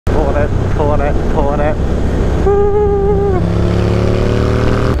it, pulling it, pulling it. Woo.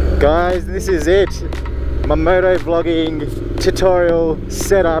 Guys, this is it. My moto vlogging tutorial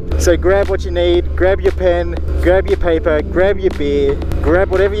setup. So grab what you need, grab your pen, grab your paper, grab your beer, grab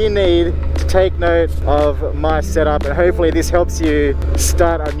whatever you need to take note of my setup, and hopefully this helps you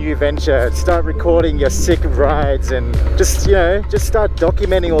start a new venture, start recording your sick rides, and just, you know, just start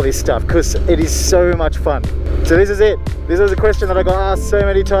documenting all this stuff, because it is so much fun. So this is it. This was a question that I got asked so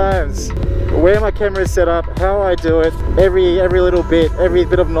many times. Where my camera is set up, how I do it, every little bit, every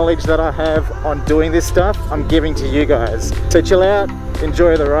bit of knowledge that I have on doing this stuff, I'm giving to you guys. So chill out,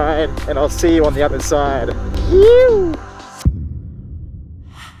 enjoy the ride, and I'll see you on the other side. Woo!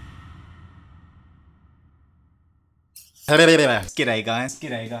 G'day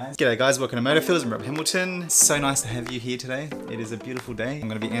guys, welcome to Motovlogging. I'm Rob Hamilton. So nice to have you here today. It is a beautiful day. I'm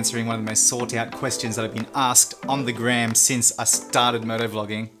going to be answering one of the most sought out questions that have been asked on the gram since I started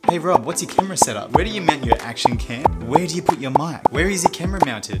motovlogging. Hey Rob, what's your camera setup? Where do you mount your action cam? Where do you put your mic? Where is your camera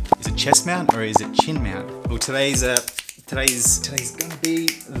mounted? Is it chest mount or is it chin mount? Well, today's gonna be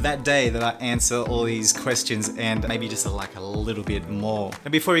that day that I answer all these questions and maybe just like a little bit more.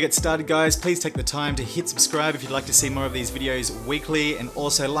 And before we get started guys, please take the time to hit subscribe if you'd like to see more of these videos weekly, and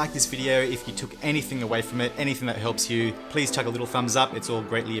also like this video if you took anything away from it, anything that helps you, please chuck a little thumbs up, it's all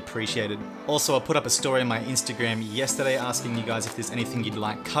greatly appreciated. Also, I put up a story on my Instagram yesterday asking you guys if there's anything you'd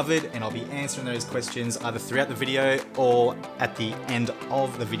like covered, and I'll be answering those questions either throughout the video or at the end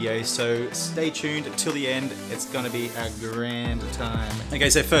of the video, so stay tuned till the end, it's gonna be a grand time. Okay,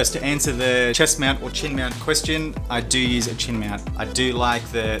 so first, to answer the chest mount or chin mount question, I do use a chin mount. I do like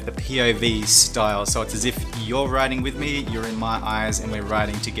the POV style, so it's as if you're riding with me, you're in my eyes, and we're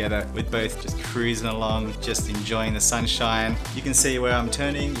riding together. We're both just cruising along, just enjoying the sunshine. You can see where I'm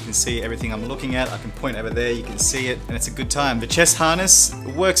turning, you can see everything I'm looking at, I can point over there, you can see it, and it's a good time. The chest harness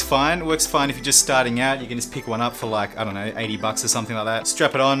works fine. It works fine if you're just starting out. You can just pick one up for like, I don't know, 80 bucks or something like that.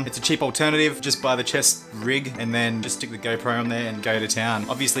 Strap it on. It's a cheap alternative. Just buy the chest rig and then just stick the GoPro on there and go to town.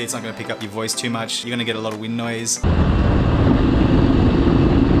 Obviously it's not going to pick up your voice too much, you're going to get a lot of wind noise,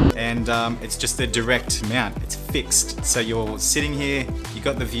 and it's just a direct mount, it's fixed, so you're sitting here, you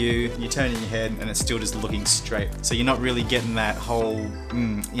got the view, you're turning your head and it's still just looking straight, so you're not really getting that whole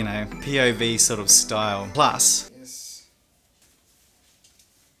you know, POV sort of style. Plus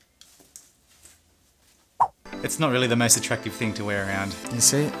it's not really the most attractive thing to wear around. You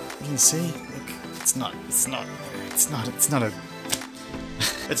see it? You can see? Look, it's not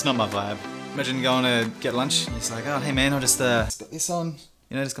my vibe. Imagine going to get lunch, and it's like, oh hey man, I just got this on,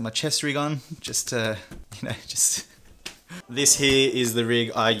 you know, just got my chest rig on, just you know, just... This here is the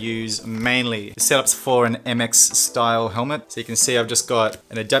rig I use mainly. The setup's for an MX style helmet. So you can see I've just got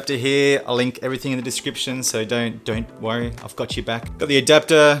an adapter here. I'll link everything in the description, so don't worry, I've got your back. Got the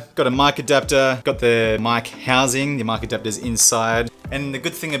adapter, got a mic adapter, got the mic housing, the mic adapter's inside. And the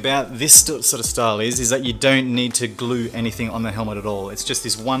good thing about this sort of style is that you don't need to glue anything on the helmet at all. It's just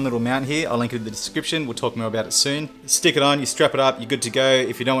this one little mount here. I'll link it in the description, we'll talk more about it soon. You stick it on, you strap it up, you're good to go.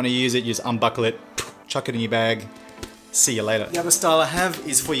 If you don't want to use it, you just unbuckle it, chuck it in your bag. See you later. The other style I have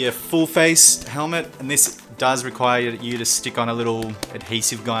is for your full face helmet, and this does require you to stick on a little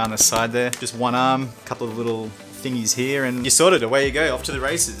adhesive guy on the side there. Just one arm, a couple of little thingies here, and you're sorted, away you go, off to the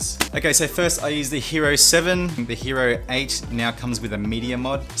races. Okay, so first I use the Hero 7. The Hero 8 now comes with a media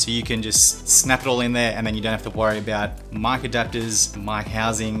mod, so you can just snap it all in there and then you don't have to worry about mic adapters, mic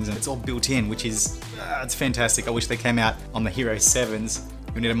housings, and it's all built in, which is, it's fantastic. I wish they came out on the Hero 7s.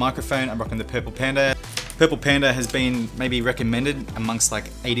 We need a microphone, I'm rocking the Purple Panda. Purple Panda has been maybe recommended amongst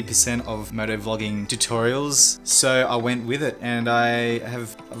like 80% of motovlogging tutorials, so I went with it and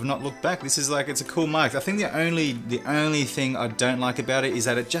I've not looked back. This is like, it's a cool mic. I think the only thing I don't like about it is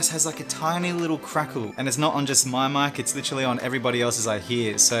that it just has like a tiny little crackle, and it's not on just my mic, it's literally on everybody else's I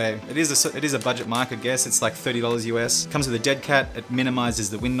hear. So it is a budget mic, I guess. It's like $30 US. Comes with a dead cat, it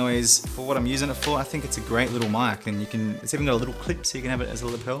minimizes the wind noise. For what I'm using it for, I think it's a great little mic, and it's even got a little clip so you can have it as a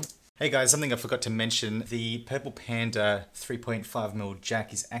lapel. Hey guys, something I forgot to mention, the Purple Panda 3.5mm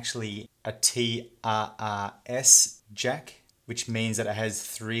jack is actually a TRRS jack, which means that it has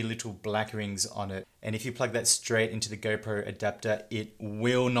 3 little black rings on it. And if you plug that straight into the GoPro adapter, it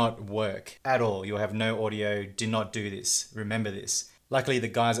will not work at all. You'll have no audio. Do not do this. Remember this. Luckily, the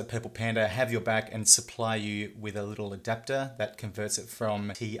guys at Purple Panda have your back and supply you with a little adapter that converts it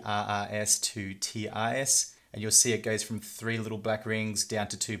from TRRS to TRS. And you'll see it goes from 3 little black rings down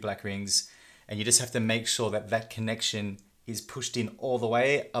to 2 black rings. And you just have to make sure that that connection is pushed in all the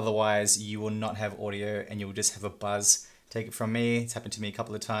way. Otherwise, you will not have audio and you'll just have a buzz. Take it from me, it's happened to me a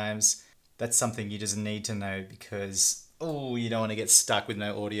couple of times. That's something you just need to know, because oh, you don't want to get stuck with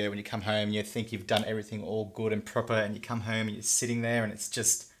no audio when you come home. You think you've done everything all good and proper, and you come home and you're sitting there and it's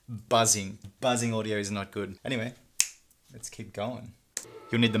just buzzing. Buzzing audio is not good. Anyway, let's keep going.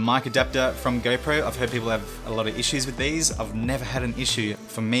 You'll need the mic adapter from GoPro. I've heard people have a lot of issues with these. I've never had an issue.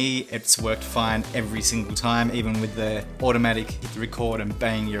 For me, it's worked fine every single time, even with the automatic hit the record and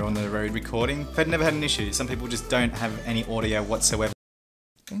bang, you're on the road recording. I've never had an issue. Some people just don't have any audio whatsoever.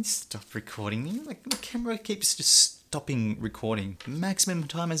 Don't stop recording me. Like, the camera keeps just stopping recording. The maximum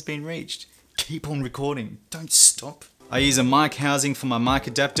time has been reached. Keep on recording. Don't stop. I use a mic housing for my mic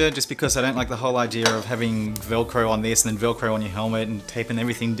adapter just because I don't like the whole idea of having Velcro on this and then Velcro on your helmet and taping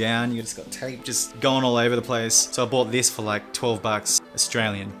everything down. You just got tape just going all over the place. So I bought this for like 12 bucks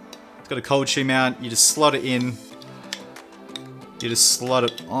Australian. It's got a cold shoe mount. You just slot it in. You just slot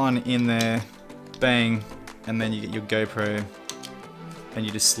it on in there. Bang. And then you get your GoPro and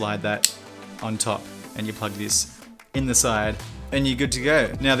you just slide that on top and you plug this in the side and you're good to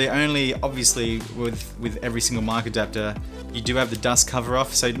go. Now the only, obviously with every single mic adapter, you do have the dust cover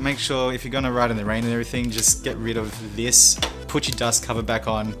off, so make sure if you're gonna ride in the rain and everything, just get rid of this, put your dust cover back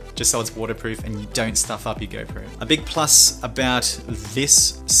on, just so it's waterproof and you don't stuff up your GoPro. A big plus about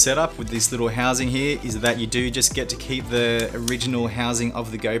this setup with this little housing here is that you do just get to keep the original housing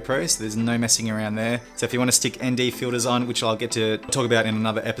of the GoPro, so there's no messing around there. So if you want to stick ND filters on, which I'll get to talk about in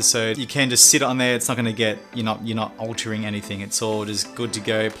another episode, you can just sit on there. It's not going to get, you're not altering anything. It's all just good to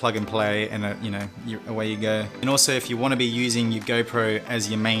go, plug and play, and away you go. And also if you want to be using your GoPro as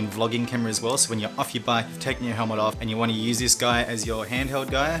your main vlogging camera as well, so when you're off your bike, you've taken your helmet off and you want to use this guy as your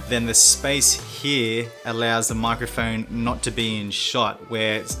handheld guy, then the space here allows the microphone not to be in shot,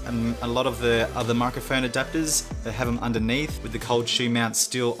 where a lot of the other microphone adapters, they have them underneath with the cold shoe mount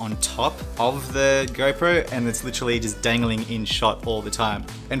still on top of the GoPro, and it's literally just dangling in shot all the time.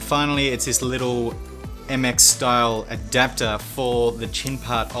 And finally, it's this little MX style adapter for the chin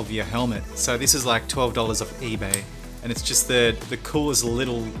part of your helmet. So this is like $12 off eBay. And it's just the coolest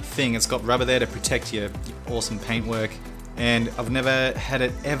little thing. It's got rubber there to protect your awesome paintwork. And I've never had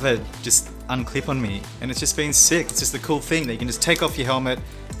it ever just unclip on me. And it's just been sick. It's just the cool thing that you can just take off your helmet.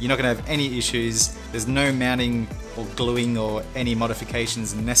 You're not gonna have any issues. There's no mounting or gluing or any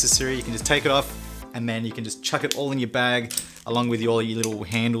modifications necessary. You can just take it off and then you can just chuck it all in your bag along with all your little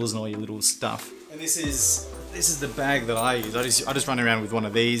handles and all your little stuff. And this is the bag that I use. I just run around with one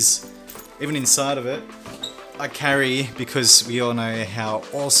of these. Even inside of it, I carry, because we all know how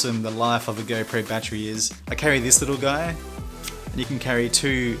awesome the life of a GoPro battery is, I carry this little guy, and you can carry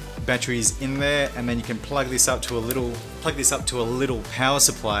 2 batteries in there, and then you can plug this up to a little power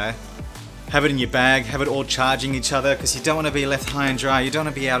supply, have it in your bag, have it all charging each other, because you don't want to be left high and dry. You don't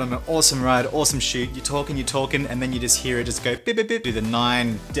want to be out on an awesome ride, awesome shoot. You're talking, and then you just hear it just go beep beep beep, do the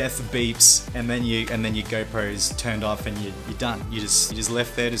 9 death beeps, and then your GoPro's turned off and you're done. You just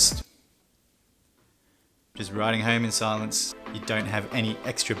left there just riding home in silence. You don't have any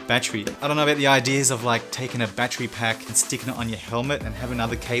extra battery. I don't know about the ideas of like taking a battery pack and sticking it on your helmet and having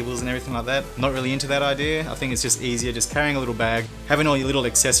other cables and everything like that. I'm not really into that idea. I think it's just easier just carrying a little bag, having all your little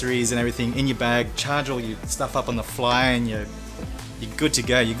accessories and everything in your bag, charge all your stuff up on the fly, and you're good to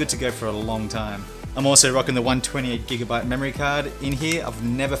go. You're good to go for a long time. I'm also rocking the 128GB memory card in here. I've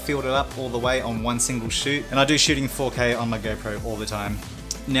never filled it up all the way on one single shoot, and I do shooting 4K on my GoPro all the time.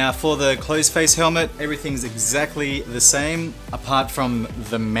 Now for the closed face helmet, everything's exactly the same apart from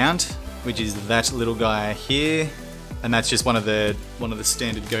the mount, which is that little guy here, and that's just one of the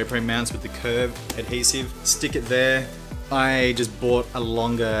standard GoPro mounts with the curved adhesive. Stick it there. I just bought a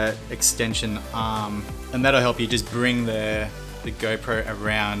longer extension arm, and that'll help you just bring the GoPro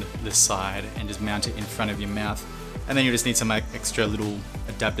around the side and just mount it in front of your mouth. And then you just need some extra little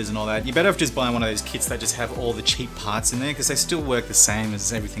adapters and all that. You're better off just buying one of those kits that just have all the cheap parts in there, because they still work the same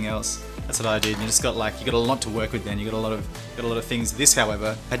as everything else. That's what I did. You just got you got a lot to work with then. You got a lot of things. This,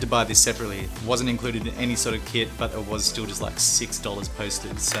 however, I had to buy this separately. It wasn't included in any sort of kit, but it was still just like $6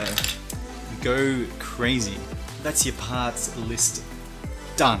 posted. So go crazy. That's your parts list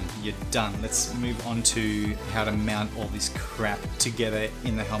done. You're done. Let's move on to how to mount all this crap together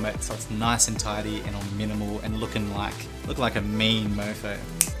in the helmet so it's nice and tidy and on minimal and look like a mean mofo.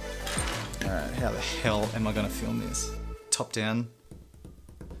 Alright, how the hell am I gonna film this? Top down.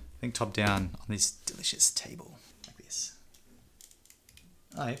 I think top down on this delicious table. Like this.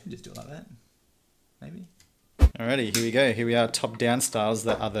 Oh, you can just do it like that. Maybe. Alrighty, here we go. Here we are, top down styles.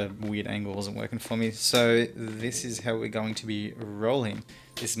 That other weird angle wasn't working for me. So this is how we're going to be rolling.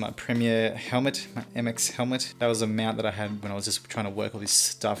 This is my Premier helmet, my MX helmet. That was a mount that I had when I was just trying to work all this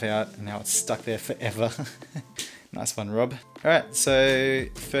stuff out, and now it's stuck there forever. Nice one, Rob. All right, so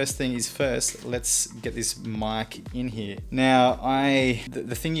first thing is first, let's get this mic in here. Now,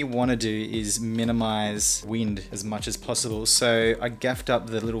 the thing you want to do is minimize wind as much as possible. So I gaffed up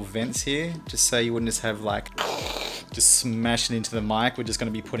the little vents here, just so you wouldn't just have like, just smash it into the mic. We're just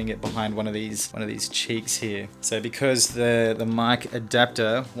going to be putting it behind one of these cheeks here. So because the mic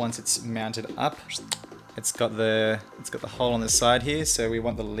adapter, once it's mounted up, it's got the hole on the side here. So we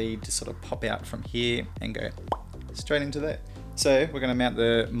want the lead to sort of pop out from here and go straight into there. So we're going to mount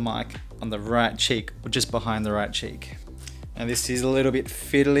the mic on the right cheek, or just behind the right cheek. And this is a little bit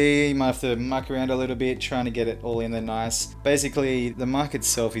fiddly, you might have to muck around a little bit trying to get it all in there nice. Basically, the mic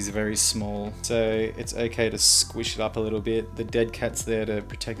itself is very small, so it's okay to squish it up a little bit. The dead cat's there to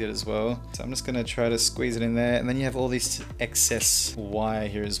protect it as well. So I'm just gonna try to squeeze it in there, and then you have all this excess wire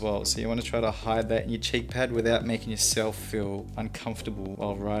here as well. So you wanna try to hide that in your cheek pad without making yourself feel uncomfortable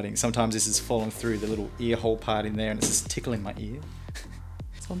while riding. Sometimes this has fallen through the little ear hole part in there and it's just tickling my ear.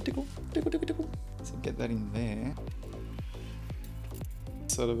 So I'm tickle. So get that in there.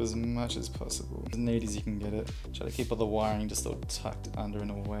 Sort of as much as possible, as neat as you can get it. Try to keep all the wiring just all tucked under and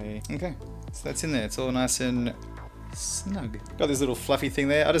away. Okay, so that's in there. It's all nice and snug. Got this little fluffy thing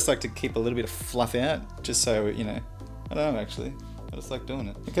there. I just like to keep a little bit of fluff out, just so, you know, I don't know actually. I just like doing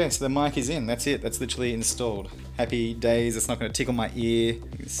it. Okay, so the mic is in. That's it. That's literally installed. Happy days. It's not going to tickle my ear.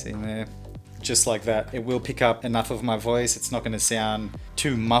 You can see in there. Just like that. It will pick up enough of my voice. It's not going to sound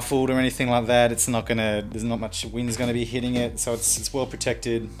too muffled or anything like that. It's not going to, there's not much wind's going to be hitting it. So it's well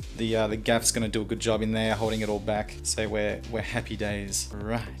protected. The gaff's going to do a good job in there, holding it all back. So we're happy days.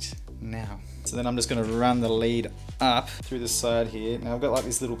 Right, now. So then I'm just going to run the lead up through the side here. Now I've got like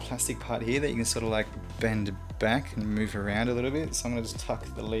this little plastic part here that you can sort of like bend back and move around a little bit. So I'm going to just tuck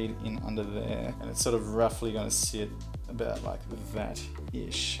the lead in under there. And it's sort of roughly going to sit about like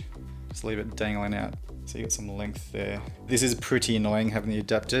that-ish. Just leave it dangling out, so you got some length there. This is pretty annoying having the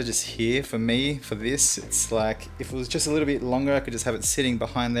adapter just here for me, for this. It's like, if it was just a little bit longer, I could just have it sitting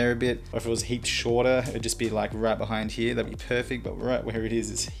behind there a bit. Or if it was heaps shorter, it'd just be like right behind here, that'd be perfect. But right where it is,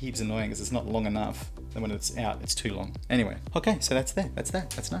 it's heaps annoying because it's not long enough. And when it's out, it's too long. Anyway, okay, so that's there, that's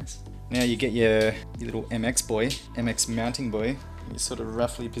nice. Now you get your little MX mounting boy. You sort of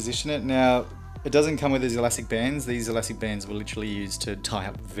roughly position it. Now, it doesn't come with these elastic bands. These elastic bands were literally used to tie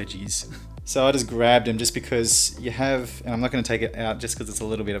up veggies. So I just grabbed them just because you have, and I'm not going to take it out just because it's a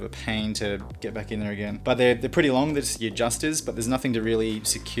little bit of a pain to get back in there again. But they're pretty long, they're just your adjusters, but there's nothing to really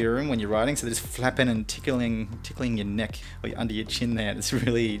secure them when you're riding. So they're just flapping and tickling your neck or under your chin there. It's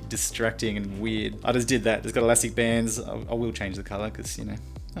really distracting and weird. I just did that. It's got elastic bands. I will change the color because, you know,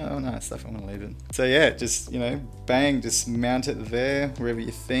 oh no, stuff, I'm gonna leave it. So yeah, just, you know, bang, just mount it there, wherever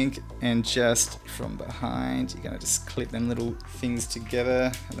you think, and just from behind, you're gonna just clip them little things together.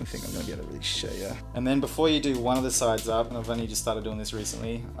 I don't think I'm gonna be able to really show you. And then before you do one of the sides up, and I've only just started doing this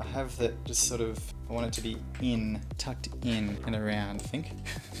recently, I have that just sort of, I want it to be tucked in and around, I think.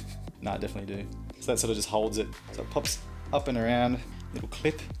 No, I definitely do. So that sort of just holds it. So it pops up and around, little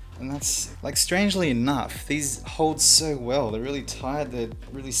clip. And that's, like, strangely enough, these hold so well. They're really tight, they're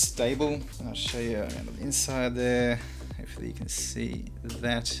really stable. And I'll show you around the inside there. Hopefully you can see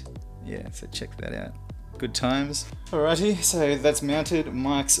that. Yeah, so check that out. Good times. Alrighty, so that's mounted,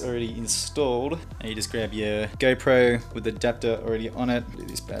 mic's already installed. And you just grab your GoPro with the adapter already on it. Do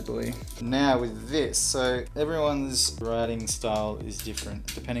this bad boy. Now with this, so everyone's riding style is different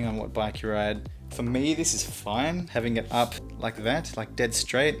depending on what bike you ride. For me, this is fine, having it up like that, like dead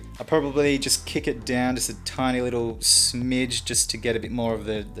straight. I probably just kick it down just a tiny little smidge just to get a bit more of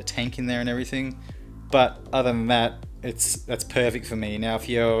the tank in there and everything. But other than that, that's perfect for me. Now, if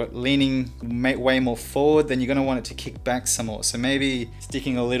you're leaning way more forward, then you're gonna want it to kick back some more. So maybe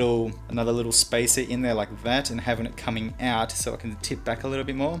sticking another little spacer in there like that and having it coming out so I can tip back a little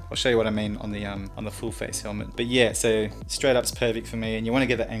bit more. I'll show you what I mean on the full face helmet. But yeah, so straight up's perfect for me, and you wanna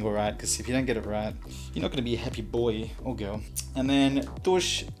get the angle right, because if you don't get it right, you're not gonna be a happy boy or girl. And then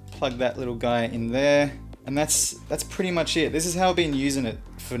douche, plug that little guy in there. And that's pretty much it. This is how I've been using it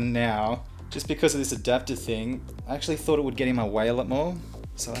for now. Just because of this adapter thing, I actually thought it would get in my way a lot more.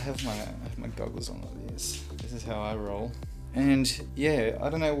 So I have my goggles on like this. This is how I roll. And yeah, I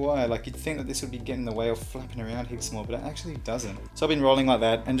don't know why, like you'd think that this would be getting in the way or flapping around heaps more, but it actually doesn't. So I've been rolling like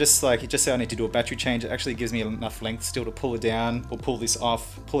that, and just say I need to do a battery change, it actually gives me enough length still to pull it down, or pull this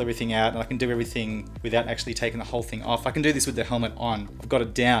off, pull everything out, and I can do everything without actually taking the whole thing off. I can do this with the helmet on. I've got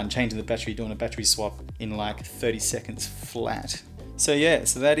it down, changing the battery, doing a battery swap in like 30 seconds flat. So yeah,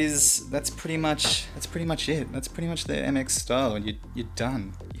 so that's pretty much it. That's pretty much the MX style, and you're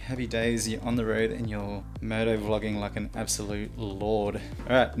done. You happy days, you're on the road and you're moto vlogging like an absolute lord.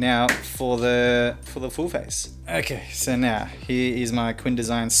 All right, now for the full face. Okay, so now here is my Quinn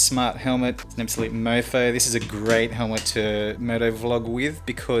Design Smart helmet. It's an absolute mofo. This is a great helmet to moto vlog with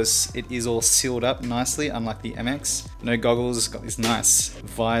because it is all sealed up nicely, unlike the MX. No goggles, got this nice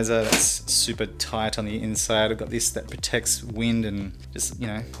visor that's super tight on the inside. I've got this that protects wind and just, you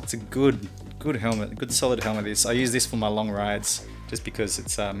know, it's a good helmet, a good solid helmet. I use this for my long rides just because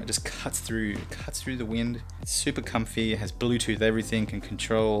it's it just cuts through the wind. It's super comfy, it has Bluetooth everything, can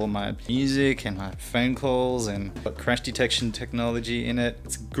control my music and my phone calls, and got crash detection technology in it.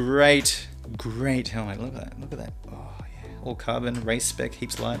 It's a great helmet. Look at that. Oh yeah, all carbon, race spec,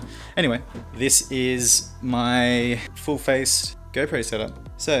 heaps light. Anyway, this is my full face GoPro setup.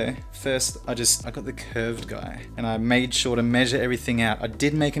 So first I got the curved guy and I made sure to measure everything out. I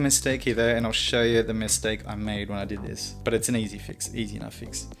did make a mistake here though, and I'll show you the mistake I made when I did this, but it's an easy enough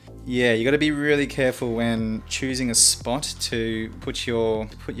fix. Yeah, you got to be really careful when choosing a spot to put your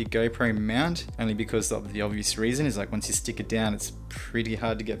GoPro mount, only because of the obvious reason is like once you stick it down, it's pretty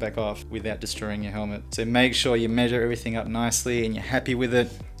hard to get back off without destroying your helmet. So make sure you measure everything up nicely and you're happy with it.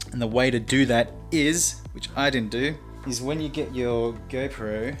 And the way to do that is, which I didn't do, is when you get your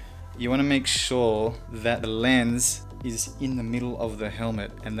GoPro, you want to make sure that the lens is in the middle of the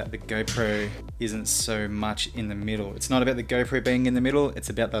helmet and that the GoPro isn't so much in the middle. It's not about the GoPro being in the middle, it's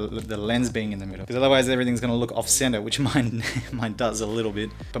about the lens being in the middle. Because otherwise everything's going to look off center, which mine does a little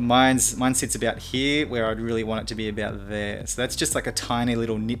bit. But mine sits about here where I'd really want it to be about there. So that's just like a tiny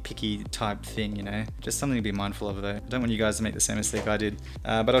little nitpicky type thing, you know. Just something to be mindful of though. I don't want you guys to make the same mistake I did.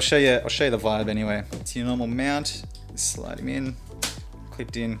 But I'll show you the vibe anyway. It's your normal mount. Slide him in,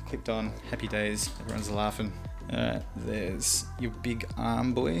 clipped in, clipped on, happy days, everyone's laughing. There's your big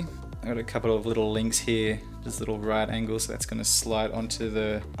arm boy. I got a couple of little links here, just little right angles, so that's going to slide onto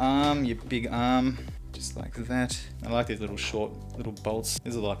the arm, your big arm, just like that. I like these little short little bolts.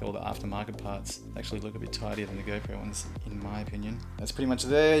 These are like all the aftermarket parts. They actually look a bit tidier than the GoPro ones, in my opinion. That's pretty much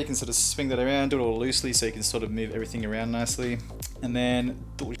there. You can sort of swing that around, do it all loosely so you can sort of move everything around nicely. And then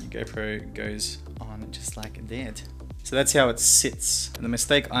your GoPro goes on just like that. So that's how it sits. And the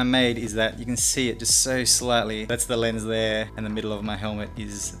mistake I made is that you can see it just so slightly. That's the lens there, and the middle of my helmet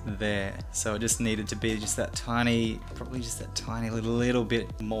is there. So it just needed to be just that tiny, probably just that tiny little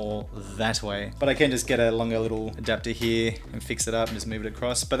bit more that way. But I can just get a longer little adapter here and fix it up and just move it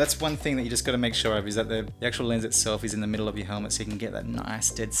across. But that's one thing that you just got to make sure of, is that the actual lens itself is in the middle of your helmet, so you can get that nice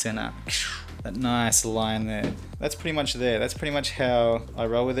dead center. That nice line there. That's pretty much there. That's pretty much how I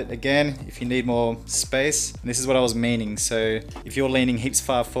roll with it. Again, if you need more space, and this is what I was meaning. So if you're leaning heaps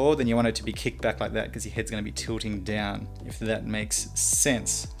far forward, then you want it to be kicked back like that because your head's going to be tilting down, if that makes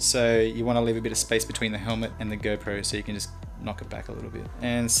sense. So you want to leave a bit of space between the helmet and the GoPro so you can just knock it back a little bit.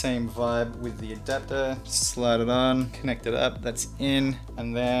 And same vibe with the adapter. Slide it on, connect it up, that's in.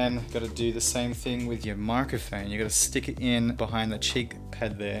 And then got to do the same thing with your microphone. You got to stick it in behind the cheek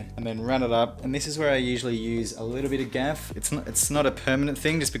pad there and then run it up. And this is where I usually use a little bit of gaff. It's not a permanent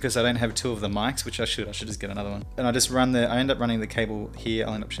thing just because I don't have two of the mics, which I should just get another one. And I end up running the cable here.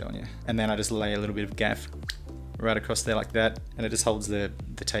 I'll end up showing you. And then I just lay a little bit of gaff right across there like that, and it just holds the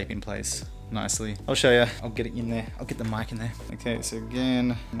tape in place nicely. I'll show you. I'll get it in there. I'll get the mic in there. Okay, so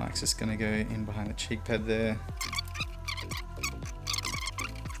again, mic's just gonna go in behind the cheek pad there.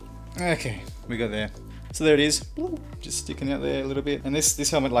 Okay, we got there. So there it is, just sticking out there a little bit. And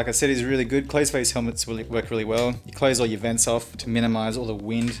this helmet, like I said, is really good. Closed face helmets work really well. You close all your vents off to minimize all the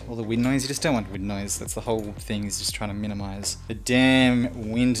wind noise. You just don't want wind noise. That's the whole thing, is just trying to minimize the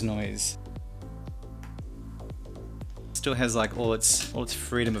damn wind noise. Still has like all its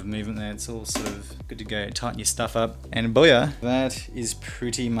freedom of movement there. It's all sort of good to go. Tighten your stuff up, and booyah, that is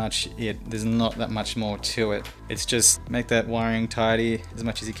pretty much it. There's not that much more to it. It's just make that wiring tidy as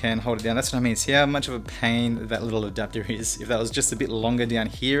much as you can, hold it down. That's what I mean. See how much of a pain that little adapter is? If that was just a bit longer down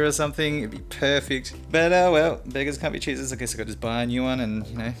here or something, it'd be perfect. But well, beggars can't be choosers. I guess I could just buy a new one and,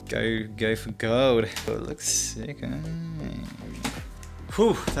 you know, go for gold. Oh, it looks sick.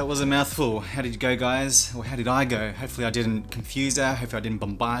 Whew, that was a mouthful. How did you go, guys? Or how did I go? Hopefully I didn't confuse you. Hopefully I didn't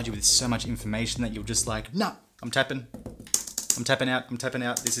bombard you with so much information that you're just like, no, I'm tapping out, I'm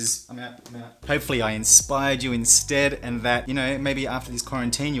out. Hopefully I inspired you instead, and that, you know, maybe after this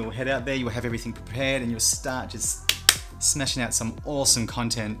quarantine you'll head out there, you'll have everything prepared, and you'll start just smashing out some awesome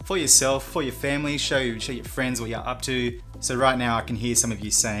content for yourself, for your family, show your friends what you're up to. So right now I can hear some of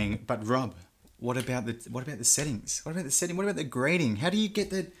you saying, but Rob, what about the settings? What about the setting? What about the grading? How'd you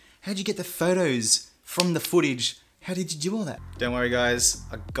get the photos from the footage How did you do all that? Don't worry guys,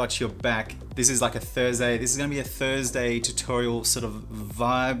 I got your back. This is like a Thursday. This is gonna be a Thursday tutorial sort of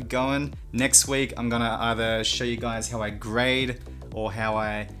vibe going. Next week, I'm gonna either show you guys how I grade or how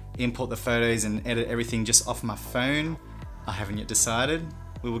I import the photos and edit everything just off my phone. I haven't yet decided.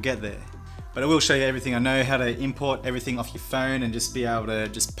 We will get there. But I will show you everything I know, how to import everything off your phone and just be able to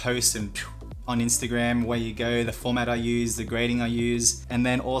just post and on Instagram, where you go, the format I use, the grading I use, and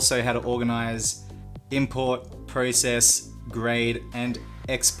then also how to organize, import, process, grade, and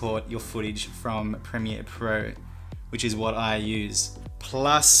export your footage from Premiere Pro, which is what I use.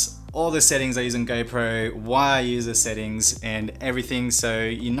 Plus all the settings I use on GoPro, why I use the settings and everything, so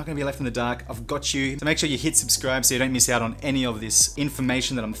you're not gonna be left in the dark. I've got you. So make sure you hit subscribe so you don't miss out on any of this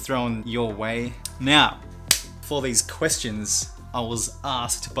information that I'm throwing your way. Now, for these questions, I was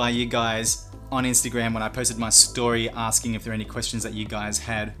asked by you guys on Instagram when I posted my story asking if there are any questions that you guys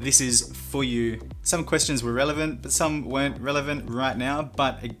had. This is for you. Some questions were relevant, but some weren't relevant right now,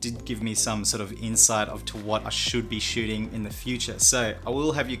 but it did give me some sort of insight of to what I should be shooting in the future. So I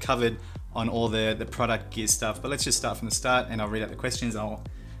will have you covered on all the product gear stuff, but let's just start from the start and I'll read out the questions and I'll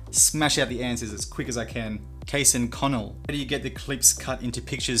smash out the answers as quick as I can. Kaysen Connell, how do you get the clips cut into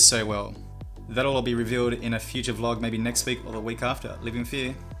pictures so well? That'll all be revealed in a future vlog, maybe next week or the week after. Live in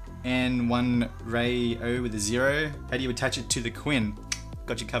fear. And one Ray O with a 0. How do you attach it to the Quinn?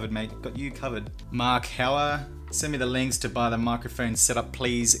 Got you covered, mate. Got you covered. Mark Hauer, send me the links to buy the microphone setup,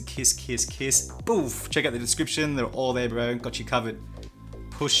 please. Kiss, kiss, kiss. Boof. Check out the description. They're all there, bro. Got you covered.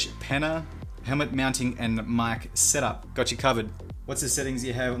 Push Penner, helmet mounting and mic setup. Got you covered. What's the settings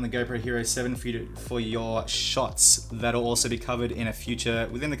you have on the GoPro Hero 7 for your shots? That'll also be covered in a future,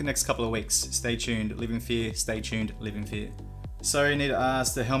 within the next couple of weeks. Stay tuned. Live in fear. Stay tuned. Live in fear. Sorry, need to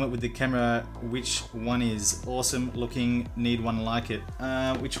ask the helmet with the camera, which one is awesome looking, need one like it.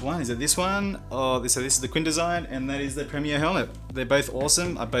 Which one? Is it this one? Oh, so this is the Quinn design and that is the Premiere helmet. They're both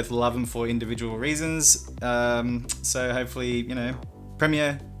awesome. I both love them for individual reasons. So hopefully, you know,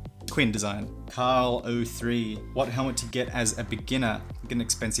 Premiere, Quinn design. Carl03, what helmet to get as a beginner? Get an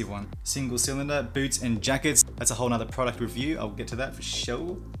expensive one. Single cylinder, boots and jackets. That's a whole nother product review. I'll get to that for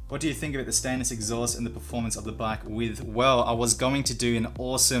sure. What do you think about the stainless exhaust and the performance of the bike with? Well, I was going to do an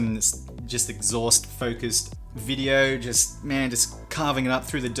awesome, just exhaust focused video, just carving it up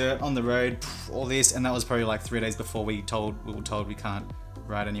through the dirt on the road, all this, and that was probably like 3 days before we were told we can't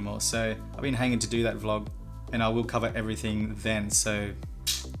ride anymore. So I've been hanging to do that vlog and I will cover everything then. So you're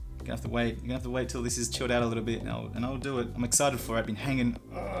gonna have to wait. You're gonna have to wait till this is chilled out a little bit and I'll do it. I'm excited for it. I've been hanging.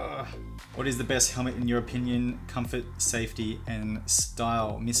 What is the best helmet in your opinion? Comfort, safety, and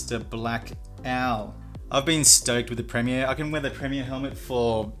style. Mr. Black Owl. I've been stoked with the Premiere. I can wear the Premiere helmet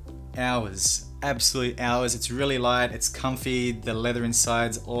for hours. Absolute hours. It's really light. It's comfy. The leather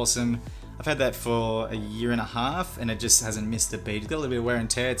inside's awesome. I've had that for a year and a half and it just hasn't missed a beat. It's got a little bit of wear and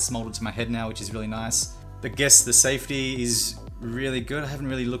tear. It's molded to my head now, which is really nice. But I guess the safety is really good. I haven't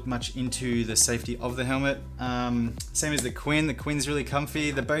really looked much into the safety of the helmet. Same as the Quinn. The Quinn's really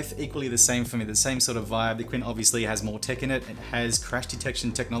comfy. They're both equally the same for me, the same sort of vibe. The Quinn obviously has more tech in it. It has crash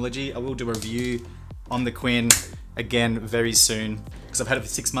detection technology. I will do a review on the Quinn again very soon because I've had it for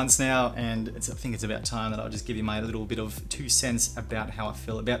 6 months now and I think it's about time that I'll just give you my little bit of 2 cents about how I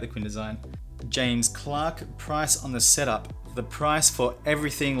feel about the Quinn design. James Clark, price on the setup. The price for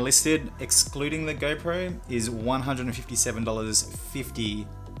everything listed, excluding the GoPro, is $157.50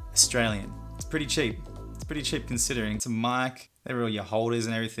 Australian. It's pretty cheap. It's pretty cheap considering. It's a mic, there are all your holders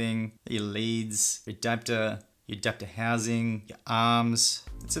and everything, your leads, your adapter housing, your arms.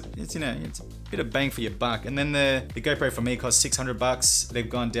 It's a bit of bang for your buck. And then the GoPro for me costs $600. They've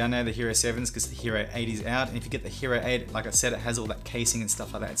gone down now, the Hero 7s, because the Hero 8 is out. And if you get the Hero 8, like I said, it has all that casing and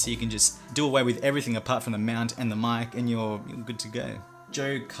stuff like that. So you can just do away with everything apart from the mount and the mic and you're good to go.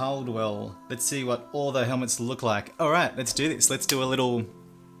 Joe Caldwell. Let's see what all the helmets look like. All right, let's do this. Let's do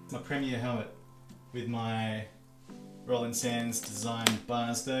my Premiere helmet with my Roland Sands design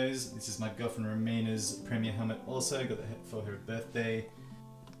Barstos. This is my girlfriend Ramina's Premiere helmet also. Got that for her birthday.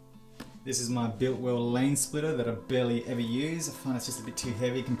 This is my Builtwell lane splitter that I barely ever use. I find it's just a bit too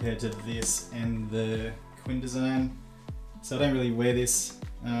heavy compared to this and the Quinn design. So I don't really wear this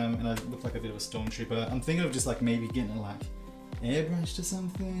and I look like a bit of a stormtrooper. I'm thinking of just like maybe getting it like airbrushed or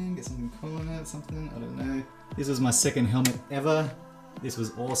something, get something cool on it, something, I don't know. This was my second helmet ever. This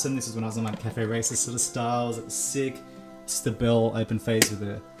was awesome. This was when I was on my Cafe Racer sort of styles. It was sick. It's the Bell open face with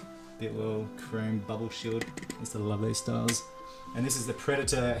a Builtwell chrome bubble shield. I used to love those styles. And this is the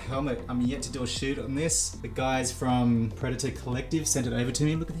Predator helmet. I'm yet to do a shoot on this. The guys from Predator Collective sent it over to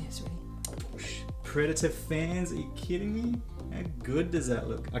me. Look at this, ready? Predator fans, are you kidding me? How good does that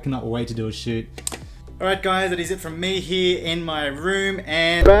look? I cannot wait to do a shoot. Alright guys, that is it from me here in my room,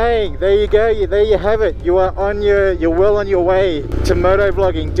 and bang, there you go, there you have it. You are on you're well on your way to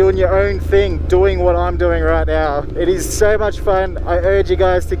motovlogging, doing your own thing, doing what I'm doing right now. It is so much fun. I urge you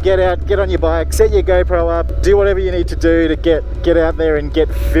guys to get out, get on your bike, set your GoPro up, do whatever you need to do to get out there and get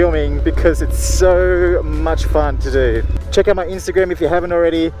filming, because it's so much fun to do. Check out my Instagram if you haven't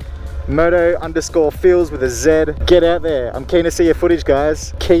already. Moto_feels with a Z. Get out there. I'm keen to see your footage,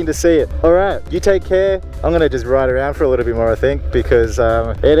 guys. Keen to see it. Alright, you take care. I'm gonna just ride around for a little bit more, I think, because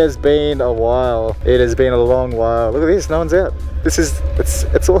it has been a while. It has been a long while. Look at this, no one's out. This is,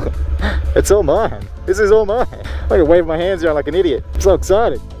 it's all mine. This is all mine. I'm gonna wave my hands around like an idiot. I'm so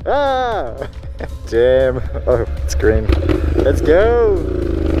excited. Ah! Damn. Oh, it's green. Let's go.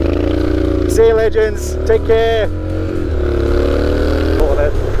 See you, legends. Take care.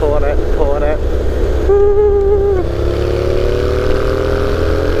 Pulling it. Woo.